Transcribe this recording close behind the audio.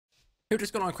Hey, what's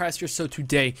going on, Crash here? So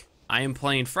today I am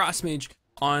playing Frost Mage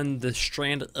on the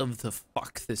Strand of the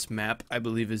Fuck. This map, I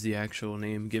believe, is the actual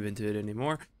name given to it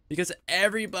anymore because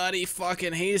everybody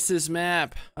fucking hates this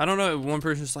map. I don't know. One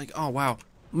person's like, "Oh wow,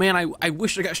 man, I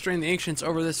wish I got Strand of the Ancients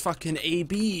over this fucking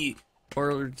AB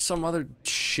or some other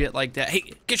shit like that."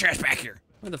 Hey, get your ass back here!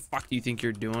 What the fuck do you think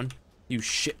you're doing, you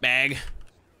shitbag?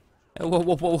 Whoa,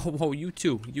 whoa, whoa, whoa, whoa! You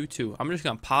too, you too. I'm just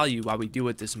gonna pile you while we deal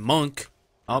with this monk.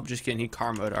 Oh, just kidding. He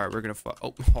karma'd. All right, we're gonna.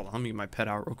 Oh, hold on. Let me get my pet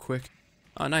out real quick.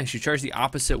 Oh, nice. You charge the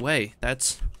opposite way.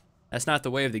 That's not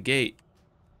the way of the gate.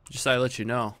 Just so I let you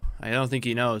know. I don't think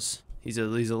he knows. He's a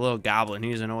little goblin.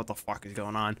 He doesn't know what the fuck is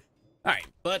going on. All right,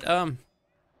 but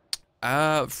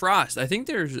Frost. I think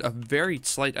there's a very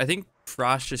slight. I think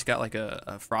Frost just got like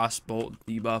a frost bolt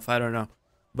debuff. I don't know.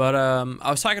 But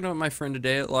I was talking to my friend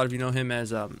today. A lot of you know him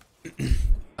as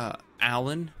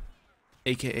Alan,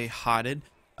 aka Hotted.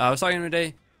 I was talking to him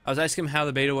today. I was asking him how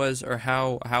the beta was, or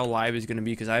how live is going to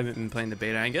be, because I haven't been playing the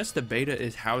beta. I guess the beta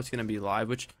is how it's going to be live,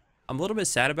 which I'm a little bit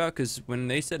sad about, because when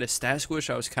they said a stat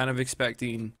squish, I was kind of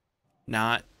expecting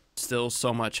not still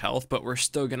so much health, but we're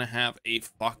still going to have a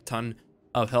fuck ton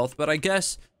of health. But I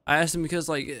guess I asked him because,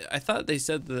 like, I thought they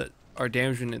said that our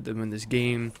damage when this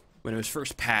game, when it was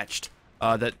first patched,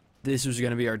 that this was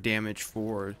going to be our damage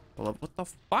for, what the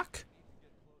fuck?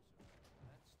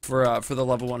 For the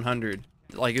level 100.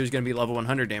 Like, it was gonna be level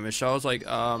 100 damage. So I was like,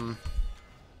 well,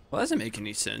 that doesn't make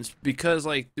any sense, because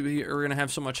like we are gonna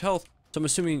have so much health. So I'm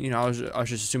assuming, you know, I was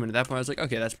just assuming at that point, I was like,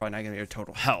 okay, that's probably not gonna be our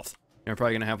total health. You're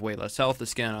probably gonna have way less health. The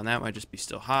scan on that might just be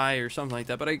still high or something like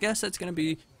that. But I guess that's gonna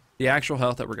be the actual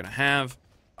health that we're gonna have.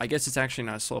 I guess it's actually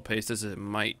not as slow paced as it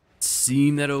might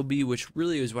seem that it'll be, which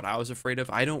really is what I was afraid of.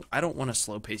 I don't want a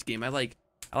slow paced game. I like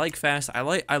fast.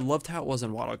 I loved how it was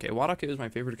in WotOK. WotOK was my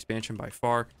favorite expansion by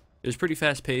far. It was pretty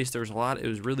fast paced. There was a lot. It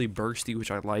was really bursty, which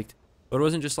I liked. But it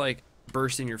wasn't just like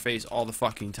burst in your face all the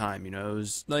fucking time. You know, it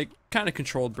was like kind of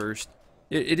controlled burst.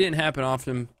 It didn't happen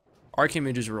often. Arcane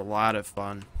Mages were a lot of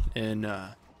fun in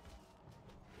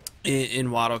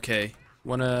WotOK.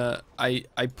 When I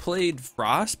played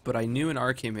Frost, but I knew an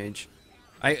Arcane Mage.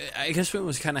 I guess it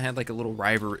was kind of had like a little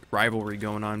rivalry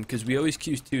going on, because we always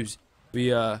queued twos.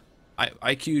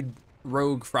 I queued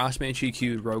Rogue Frost Mage, he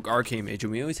queued Rogue Arcane Mage,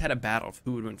 and we always had a battle of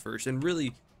who would win first. And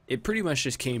really, it pretty much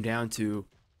just came down to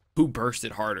who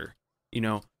bursted harder. You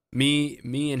know, me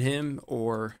and him,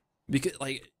 or because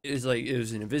it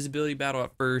was an invisibility battle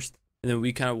at first, and then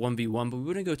we kind of 1v1, but we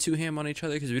wouldn't go too ham on each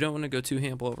other because we don't want to go too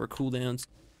ham over cooldowns.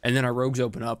 And then our rogues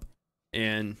open up,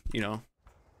 and you know,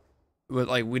 but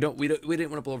like we didn't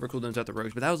want to blow over cooldowns at the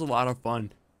rogues, but that was a lot of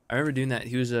fun. I remember doing that.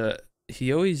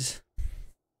 He always.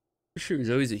 For sure, he was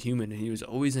always a human, and he was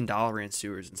always in Dalaran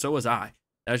sewers, and so was I.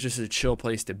 That was just a chill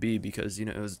place to be, because you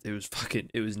know it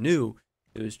was new,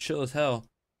 it was chill as hell.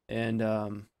 And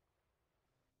did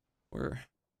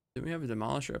we have a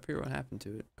demolisher up here? What happened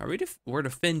to it? We're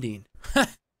defending.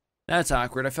 That's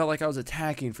awkward. I felt like I was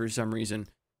attacking for some reason,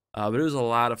 but it was a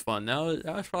lot of fun. That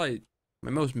was probably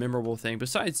my most memorable thing,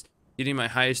 besides getting my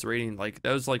highest rating. Like,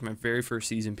 that was like my very first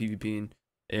season PvPing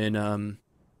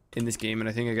in this game, and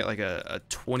I think I got like a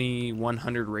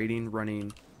 2100 rating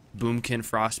running Boomkin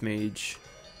Frost Mage.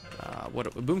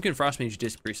 Boomkin Frost Mage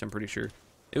Disc Priest, I'm pretty sure.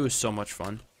 It was so much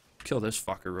fun. Kill this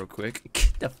fucker real quick.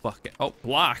 Get the fuck out. Oh,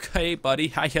 block. Hey buddy,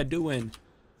 how ya doing?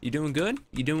 You doing good?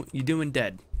 You doing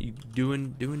dead? You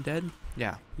doing dead?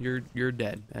 Yeah, you're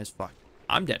dead as fuck.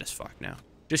 I'm dead as fuck now.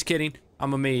 Just kidding.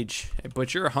 I'm a mage,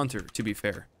 but you're a hunter, to be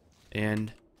fair.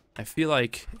 And I feel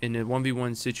like in a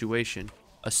 1v1 situation,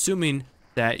 assuming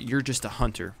that you're just a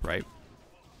hunter, right?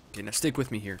 Okay, now stick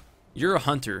with me here. You're a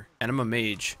hunter, and I'm a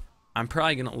mage. I'm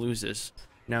probably gonna lose this.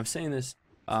 Now I'm saying this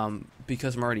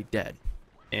because I'm already dead,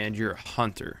 and you're a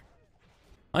hunter.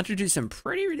 Hunter do some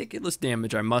pretty ridiculous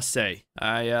damage, I must say.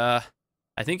 I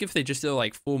think if they just did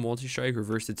like full multi-strike or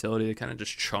versatility, they kind of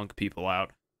just chunk people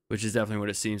out, which is definitely what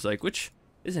it seems like, which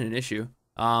isn't an issue.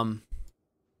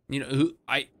 You know,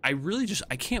 I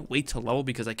can't wait to level,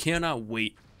 because I cannot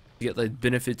wait to get the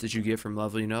benefits that you get from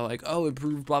level, you know, like, oh,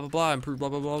 improve blah blah blah, improve blah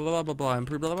blah blah blah blah blah,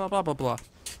 improve blah blah blah blah blah.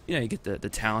 You know, you get the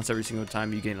talents every single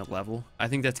time you gain a level. I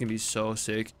think that's gonna be so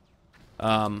sick.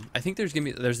 I think there's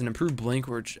an improved blink,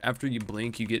 where after you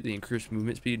blink you get the increased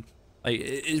movement speed. Like,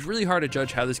 it's really hard to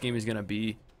judge how this game is gonna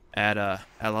be at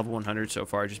level 100 so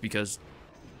far, just because,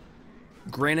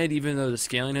 granted, even though the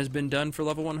scaling has been done for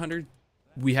level 100,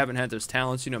 we haven't had those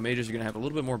talents. You know, mages are gonna have a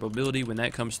little bit more mobility when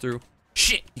that comes through.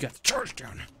 Shit, you got the charge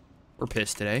down. We're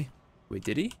pissed today. Wait,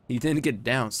 did he? He didn't get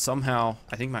down somehow.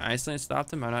 I think my ice lance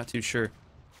stopped him. I'm not too sure.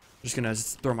 Just gonna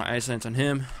throw my ice lance on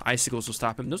him. Icicles will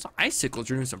stop him. Those icicles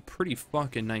are doing some pretty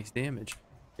fucking nice damage.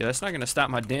 Yeah, that's not gonna stop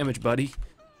my damage, buddy.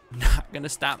 Not gonna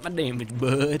stop my damage,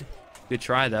 bud. Good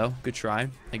try, though. Good try.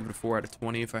 I give it a 4 out of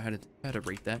 20 if I had to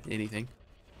rate that. Anything.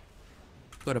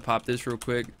 Go to pop this real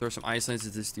quick. Throw some ice lances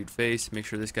at this dude's face. Make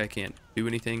sure this guy can't do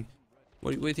anything.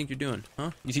 What do you think you're doing?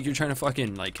 Huh? You think you're trying to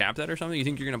fucking, like, cap that or something? You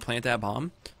think you're gonna plant that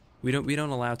bomb? We don't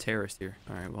allow terrorists here.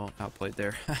 Alright, well, outplayed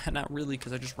there. Not really,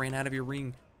 because I just ran out of your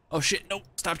ring. Oh, shit. No.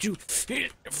 Stopped you.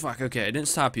 Fuck. Okay, I didn't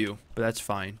stop you. But that's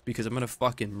fine, because I'm gonna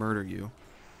fucking murder you.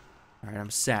 Alright, I'm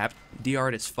sapped.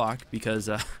 DR'd as fuck because,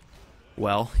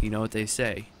 well, you know what they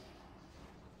say.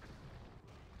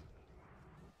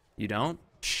 You don't?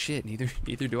 Shit,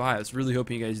 neither do I. I was really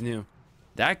hoping you guys knew.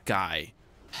 That guy,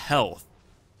 health.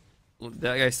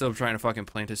 That guy's still trying to fucking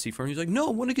plant a C4. He's like, no,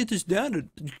 I want to get this down to...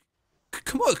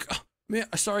 Come on. Oh, man,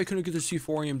 sorry I couldn't get the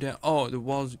C4 down. Oh, the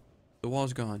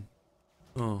wall's gone.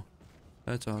 Oh,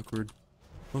 that's awkward.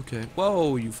 Okay.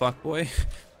 Whoa, you fuckboy.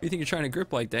 You think you're trying to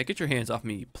grip like that? Get your hands off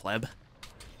me, you pleb.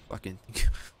 Fucking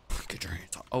get your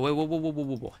hands off. Oh wait,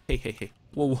 whoa. Hey.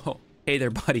 Whoa. Hey there,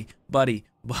 buddy. Bud.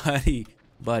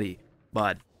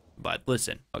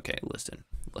 Listen. Okay,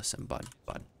 listen, bud.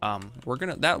 We're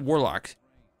gonna, that warlock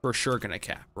for sure gonna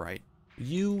cap, right?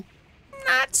 You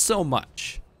not so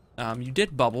much. You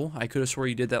did bubble. I could have swore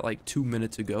you did that like 2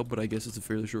 minutes ago, but I guess it's a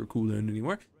fairly short cooldown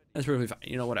anymore. That's perfectly fine.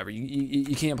 You know, whatever.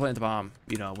 You can't plant the bomb,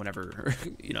 you know, whenever,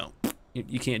 you know,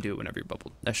 you can't do it whenever you're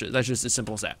bubbled. That's just as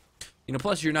simple as that. You know,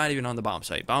 plus you're not even on the bomb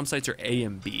site. Bomb sites are A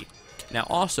and B. Now,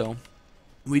 also,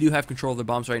 we do have control of the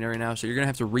bomb site right now, so you're going to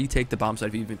have to retake the bomb site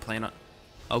if you even plan on...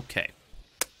 Okay.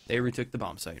 They retook the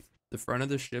bomb site. The front of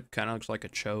the ship kind of looks like a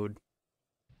chode.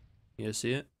 You guys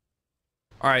see it?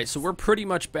 Alright, so we're pretty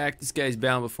much back. This guy's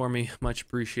bound before me. Much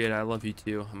appreciated. I love you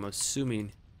too. I'm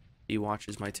assuming he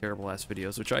watches my terrible ass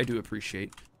videos, which I do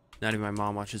appreciate. Not even my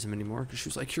mom watches him anymore because she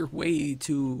was like, you're way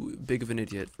too big of an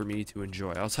idiot for me to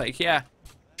enjoy. I was like, yeah,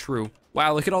 true.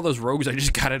 Wow, look at all those rogues I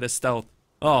just got out of stealth.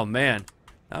 Oh man,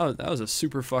 that was a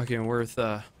super fucking worth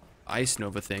ice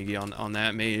nova thingy on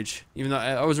that mage. Even though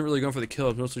I wasn't really going for the kill, I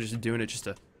was mostly just doing it just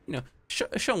to, you know, show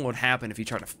him what would happen if he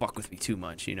tried to fuck with me too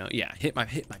much, you know? Yeah, hit my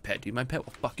pet, dude. My pet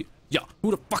will fuck you. Yo,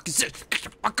 who the fuck is this? Get the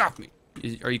fuck off me.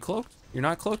 Are you cloaked? You're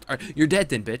not cloaked? You're dead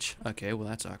then, bitch. Okay, well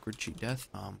that's awkward. Cheat death.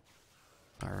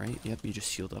 Alright, yep, you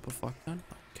just healed up a fuck ton.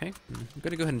 Okay, I'm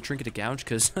gonna go ahead and trinket a gouge,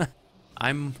 because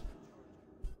I'm...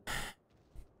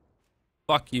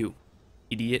 Fuck you,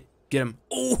 idiot. Get him.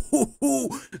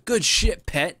 Oh, good shit,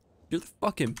 pet. You're the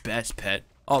fucking best, pet.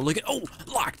 Oh, look at... Oh,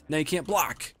 locked. Now you can't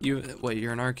block. Wait,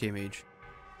 you're an arcade mage.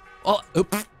 Oh,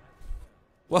 oops.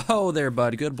 Whoa there,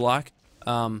 bud. Good block.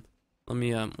 Let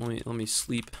me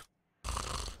sleep.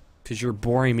 Because you're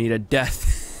boring me to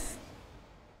death.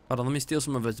 Hold on, let me steal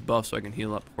some of his buffs so I can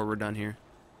heal up before we're done here.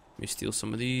 Let me steal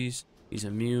some of these. He's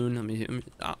immune. Let me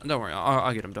don't worry.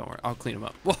 I'll get him. Don't worry. I'll clean him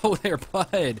up. Whoa there,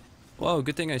 bud. Whoa,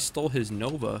 good thing I stole his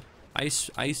Nova. Ice.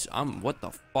 What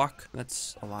the fuck?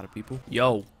 That's a lot of people.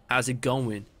 Yo. How's it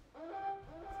going?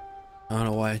 I don't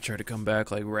know why I tried to come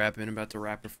back like rapping about to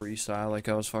rap a freestyle like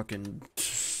I was fucking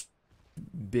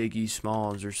Biggie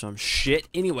Smalls or some shit.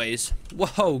 Anyways,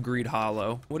 whoa, Greed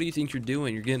Hollow. What do you think you're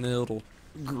doing? You're getting a little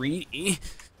greedy.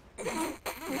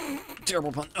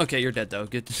 Terrible pun. Okay, you're dead though.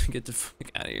 Get the fuck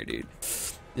out of here, dude.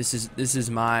 This is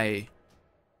my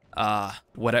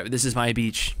whatever. This is my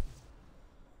beach.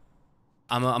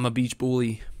 I'm a beach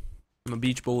bully. I'm a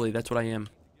beach bully. That's what I am.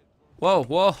 Whoa,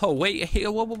 wait, hey,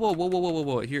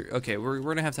 whoa. Here, okay, we're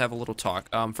gonna have to have a little talk.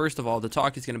 First of all, the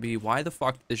talk is gonna be, why the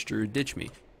fuck did this druid ditch me?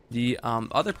 The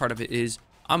other part of it is,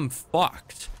 I'm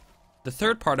fucked. The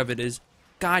third part of it is,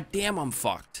 goddamn, I'm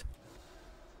fucked.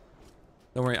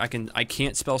 Don't worry, I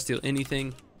can't spell steal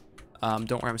anything.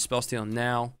 Don't worry, I'm spell stealing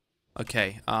now.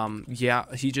 Okay, yeah,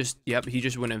 he just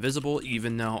went invisible,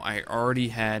 even though I already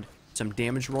had some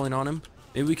damage rolling on him.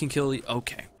 Maybe we can kill the,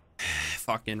 okay.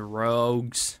 Fucking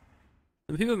rogues.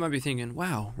 And people might be thinking,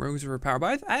 wow, rogues are overpowered,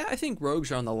 but I think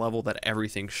rogues are on the level that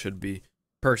everything should be,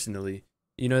 personally.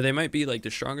 You know, they might be like the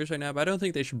strongest right now, but I don't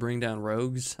think they should bring down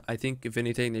rogues. I think, if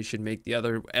anything, they should make the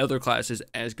other classes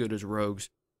as good as rogues.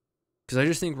 Because I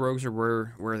just think rogues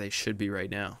are where they should be right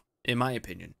now, in my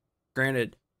opinion.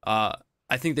 Granted, I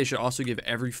think they should also give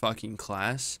every fucking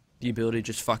class the ability to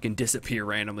just fucking disappear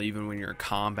randomly, even when you're in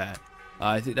combat.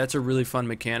 I think that's a really fun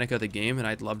mechanic of the game, and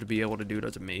I'd love to be able to do it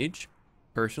as a mage,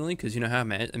 personally, because you know how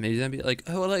amazing that'd be. Like,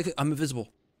 oh, like, I'm invisible.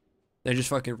 They just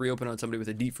fucking reopen on somebody with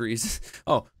a deep freeze.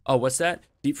 oh, what's that?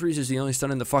 Deep freeze is the only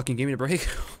stun in the fucking game to break.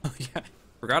 Oh yeah,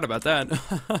 forgot about that.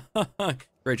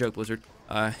 Great joke, Blizzard.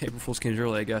 April Fool's Kings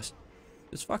early, I guess.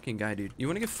 This fucking guy, dude. You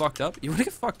want to get fucked up? You want to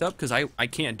get fucked up? Because I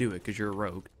can't do it because you're a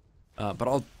rogue.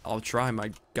 But I'll try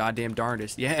my goddamn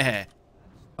darndest. Yeah.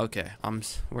 Okay,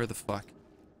 where the fuck?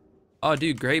 Oh,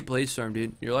 dude, great blaze storm,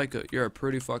 dude. You're a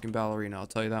pretty fucking ballerina. I'll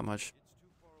tell you that much.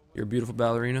 You're a beautiful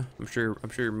ballerina. I'm sure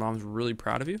your mom's really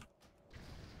proud of you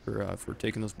for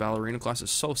taking those ballerina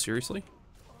classes so seriously.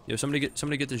 Yo, somebody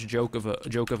get this joke of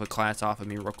a class off of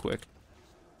me real quick.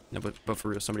 No, but for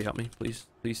real, somebody help me, please,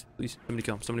 please, please. Somebody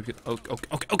kill him. Somebody kill.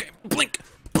 Okay. Blink.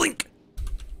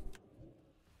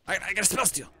 I got a spell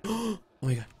steal. Oh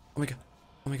my god. Oh my god.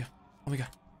 Oh my god. Oh my god.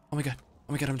 Oh my god.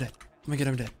 Oh my god. I'm dead. Oh my god.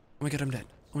 I'm dead. Oh my god. I'm dead.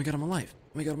 Oh my god. I'm alive.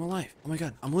 Oh my god. I'm alive. Oh my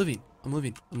god. I'm living.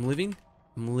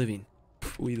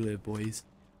 We live, boys.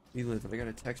 We live. I got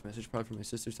a text message probably from my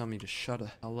sister telling me to shut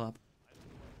the hell up.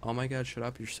 Oh my god, shut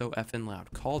up. You're so effing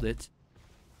loud. Called it.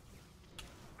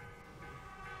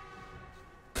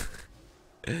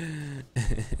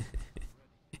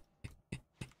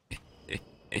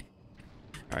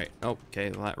 Alright. Oh, okay.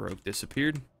 That rogue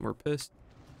disappeared. We're pissed.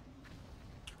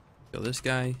 Kill this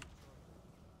guy.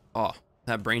 Oh,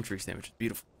 that brain freeze damage is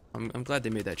beautiful. I'm glad they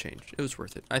made that change. It was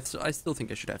worth it. I still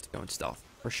think I should have to go in stealth.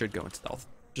 Or should go in stealth.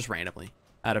 Just randomly.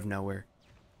 Out of nowhere.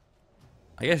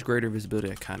 I guess greater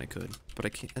visibility I kind of could. But I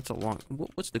can't. That's a long...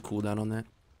 What's the cooldown on that?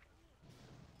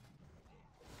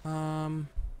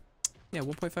 Yeah,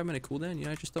 1.5 minute cooldown. You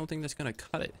know, I just don't think that's going to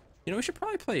cut it. You know, we should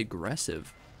probably play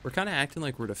aggressive. We're kind of acting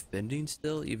like we're defending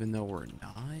still, even though we're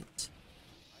not.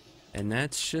 And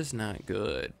that's just not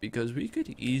good, because we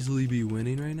could easily be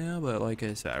winning right now, but like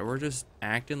I said, we're just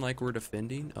acting like we're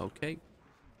defending, okay,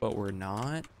 but we're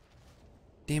not.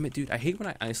 Damn it, dude, I hate when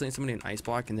I isolate somebody in ice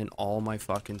block and then all my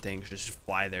fucking things just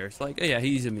fly there. It's like, oh, yeah,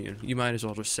 he's immune. You might as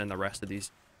well just send the rest of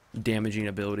these damaging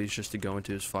abilities just to go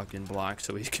into his fucking block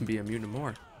so he can be immune to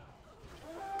more.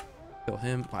 Kill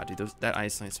him. Wow, dude, that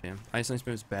isolate spam. Isolate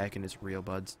spam is back in its real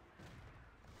buds.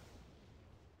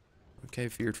 Okay,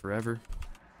 feared forever.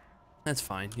 That's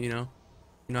fine, you know.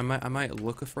 I might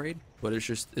look afraid, but it's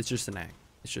just an act.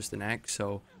 It's just an act.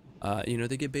 So, you know,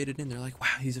 they get baited in. They're like,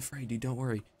 wow, he's afraid, dude. Don't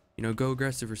worry. You know, go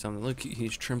aggressive or something. Look,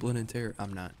 he's trembling in terror.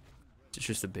 I'm not. It's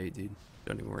just a bait, dude.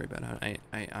 Don't even worry about it.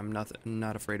 I'm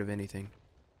not afraid of anything.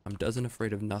 I'm doesn't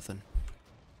afraid of nothing.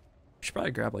 I should probably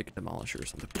grab like a demolisher or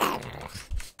something.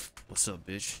 What's up,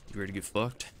 bitch? You ready to get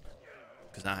fucked?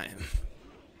 Cause I am.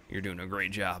 You're doing a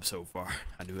great job so far.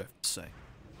 I do have to say.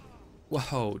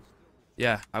 Whoa.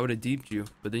 Yeah, I would have deeped you,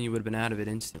 but then you would have been out of it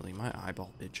instantly. My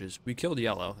eyeball bitches. We killed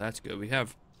yellow. That's good. We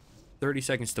have 30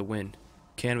 seconds to win.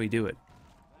 Can we do it?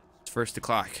 It's first the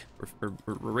clock. We're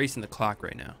racing the clock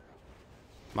right now.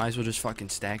 Might as well just fucking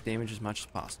stack damage as much as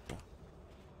possible.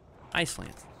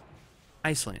 Iceland.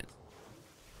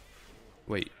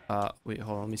 Wait, hold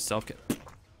on. Let me self-get.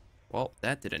 Well,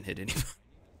 that didn't hit anybody.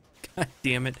 God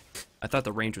damn it. I thought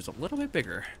the range was a little bit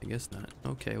bigger. I guess not.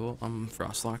 Okay, well, I'm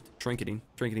frostlocked. Trinketing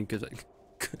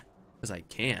because I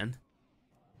can.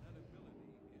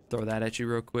 Throw that at you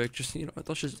real quick. Just, you know,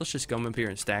 let's just come up here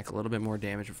and stack a little bit more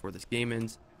damage before this game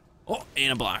ends. Oh,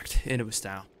 and I blocked. And it was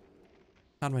style.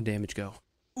 How'd my damage go?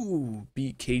 Ooh,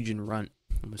 beat Cajun Runt.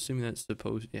 I'm assuming that's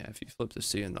supposed... Yeah, if you flip the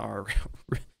C and the R,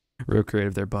 real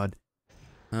creative there, bud.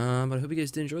 But I hope you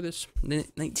guys did enjoy this.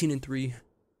 19 and 3,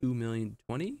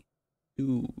 2,020,000.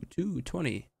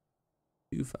 220.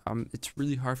 It's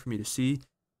really hard for me to see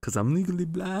because I'm legally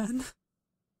blind.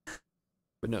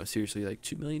 But no, seriously, like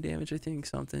 2 million damage, I think.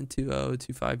 Something. 20,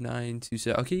 259,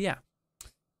 27. Okay, yeah.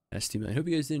 That's 2 million. Hope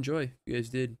you guys did enjoy. If you guys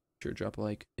did, sure drop a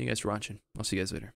like. Thank you guys for watching. I'll see you guys later.